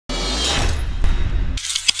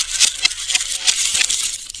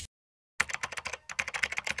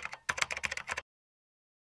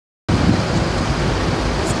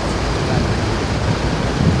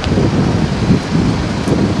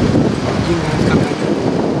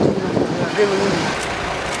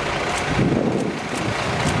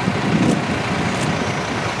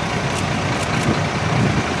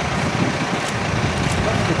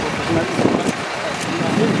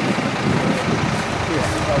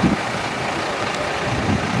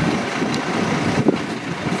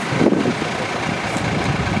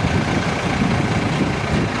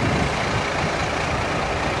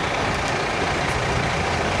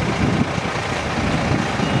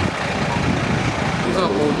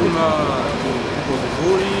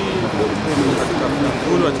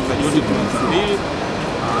Wachezaji wote tunasafiri.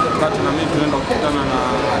 Wakati na mimi tunaenda kukutana na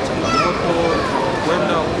changamoto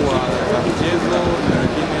kwenda kwa michezo na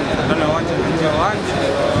nyingine ndani ya uwanja na nje ya uwanja,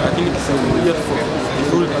 lakini kisaikolojia tuko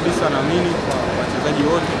vizuri kabisa, naamini kwa wachezaji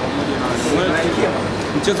wote pamoja na wenzao.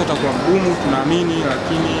 Mchezo utakuwa mgumu tunaamini,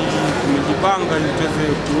 lakini tumejipanga ili tuweze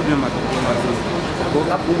kurudi na matokeo mazuri.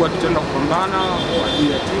 Kwa kubwa tutaenda kupambana kwa ajili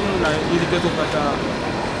ya timu na ili tuweze kupata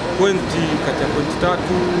pointi kati ya pointi 3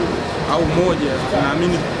 au 1.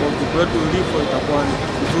 Naamini kwa grupu letu ilipo itakuwa ni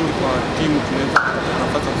vizuri kwa timu, tunaweza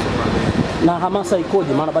kupata kusonga mbele. Na hamasa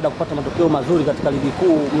ikoje maana baada ya kupata matokeo mazuri katika ligi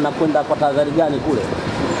kuu mnakwenda kwa tahadhari gani kule?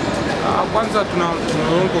 Kwanza tuna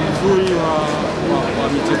mlolongo mzuri wa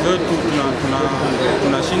michezo yetu,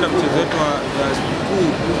 tunashinda michezo yetu ya ligi kuu.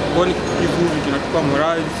 Kwa ni kizuri kinatupa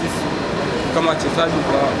morali sisi kama wachezaji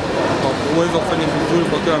kwa uwezo kufanya vizuri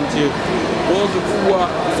kwa kila mchezo. Kwa hiyo kikubwa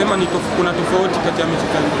sema ni kuna tofauti kati ya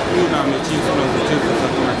michezo ya ligi kuu na michezo za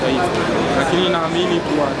kimataifa, lakini naamini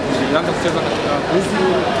kuwa tulianza kucheza katika grupu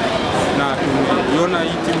na tumeona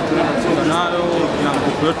hii timu tunaenda kusonga nayo na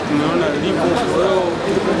grupu letu tumeona ilipo. Kwa hiyo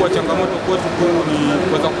kubwa changamoto kwetu ni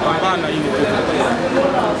kuweza kupambana ili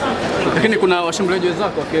lakini kuna washambuliaji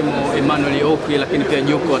wenzako wakiwemo Emmanuel Okwi, lakini pia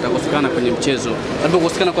Joko atakosekana kwenye mchezo. Labda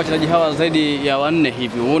kukosekana kwa wachezaji hawa zaidi ya 4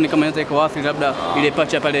 hivi, uone kama inaweza ikaathiri labda ile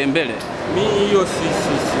pacha pale mbele? Mimi hiyo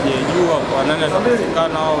sijajua kwa nani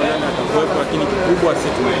atakosekana au nani atakuwepo, lakini kikubwa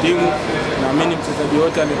sisi tuna timu. Naamini mchezaji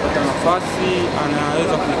wote anayepata nafasi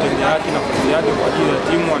anaweza kuitendea haki nafasi yake kwa ajili ya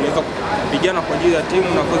timu, anaweza kupigana kwa ajili ya timu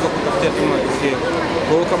na kuweza kutafutia timu matokeo.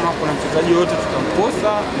 Kwa hiyo kama kuna mchezaji wote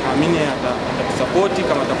tutamkosa, naamini atatusupport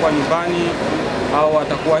kama atakuwa nyumbani au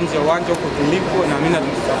atakuwa nje ya uwanja huko tulipo, naamini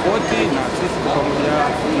atatusupport na sisi pamoja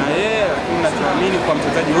na yeye. Lakini nachoamini kwa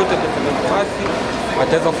mchezaji wote atapata nafasi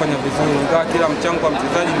ataweza kufanya vizuri, ingawa kila mchango wa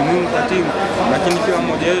mchezaji ni muhimu kwa timu, lakini kila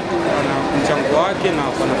mmoja wetu ana mchango wake na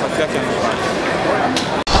kwa nafasi yake anapata.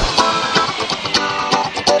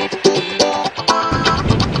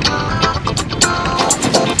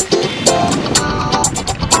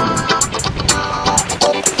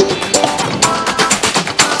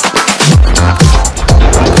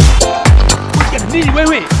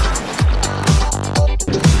 Wewe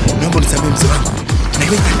naomba nisamee mzee wangu,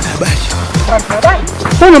 naileta habari.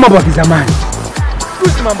 Fanya mambo ya kizamani.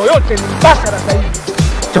 Sisi mambo yote ni mbashara sasa hivi.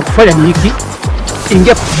 Cha kufanya ni hiki.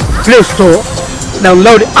 Ingia Play Store,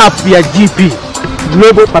 download app ya GP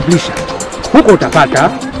Global Publisher. Huko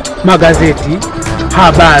utapata magazeti,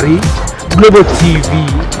 habari, Global TV,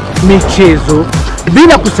 michezo,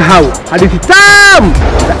 bila kusahau hadithi tamu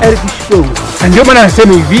za Eric Show. Ndio maana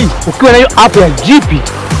nasema hivi, ukiwa na hiyo app ya GP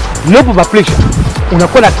Global Publisher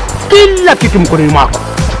unakuwa na kila kitu mkononi mwako.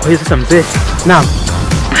 Kwa hiyo sasa mzee, naam.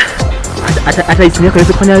 Hata isimu yako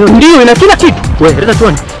inaweza kufanya yote. Ndio, ina kila kitu. Wewe, leta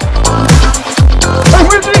tuone.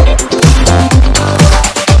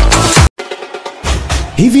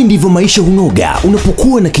 Hivi ndivyo maisha hunoga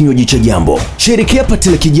unapokuwa na kinywaji cha Jambo. Sherekea pati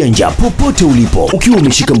la kijanja popote ulipo ukiwa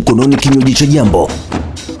umeshika mkononi kinywaji cha Jambo.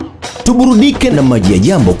 Tuburudike na maji ya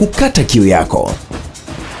Jambo kukata kiu yako.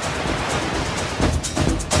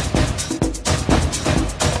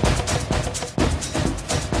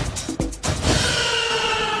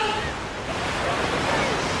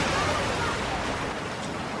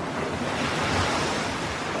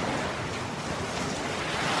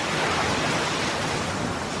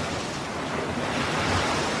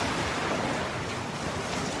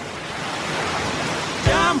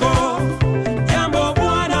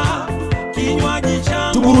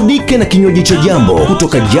 Tuburudike na kinywaji cha Jambo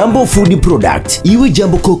kutoka Jambo Food Product. Iwe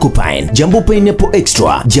Jambo Coco Pine, Jambo Pineapple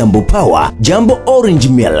Extra, Jambo Power, Jambo Orange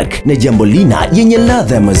Milk na Jambo Lina yenye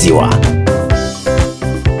ladha ya maziwa.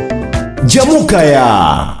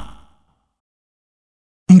 Jamukaya.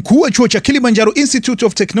 Mkuu wa chuo cha Kilimanjaro Institute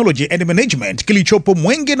of Technology and Management kilichopo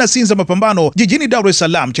Mwenge na Sinza Mapambano jijini Dar es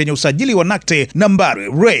Salaam chenye usajili wa NACTE nambari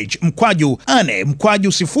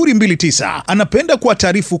REG/4/029 anapenda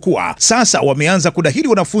kuwataarifu kuwa sasa wameanza kudahili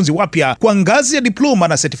wanafunzi wapya kwa ngazi ya diploma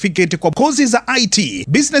na certificate kwa kozi za IT,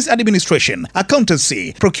 Business Administration,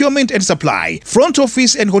 Accountancy, Procurement and Supply, Front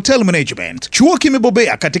Office and Hotel Management. Chuo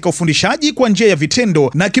kimebobea katika ufundishaji kwa njia ya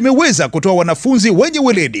vitendo na kimeweza kutoa wanafunzi wenye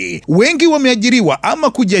weledi. Wengi wameajiriwa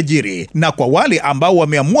ama kujiajiri, na kwa wale ambao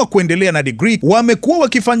wameamua kuendelea na degree wamekuwa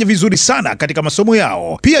wakifanya vizuri sana katika masomo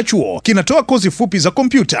yao. Pia chuo kinatoa kozi fupi za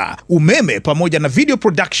kompyuta, umeme pamoja na video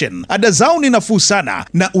production. Ada zao ni nafuu sana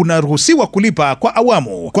na unaruhusiwa kulipa kwa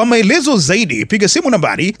awamu. Kwa maelezo zaidi piga simu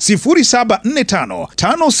nambari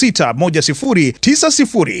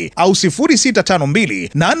 0745561090 au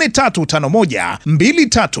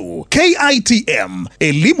 0652835123. KITM,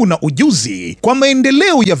 elimu na ujuzi kwa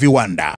maendeleo ya viwanda.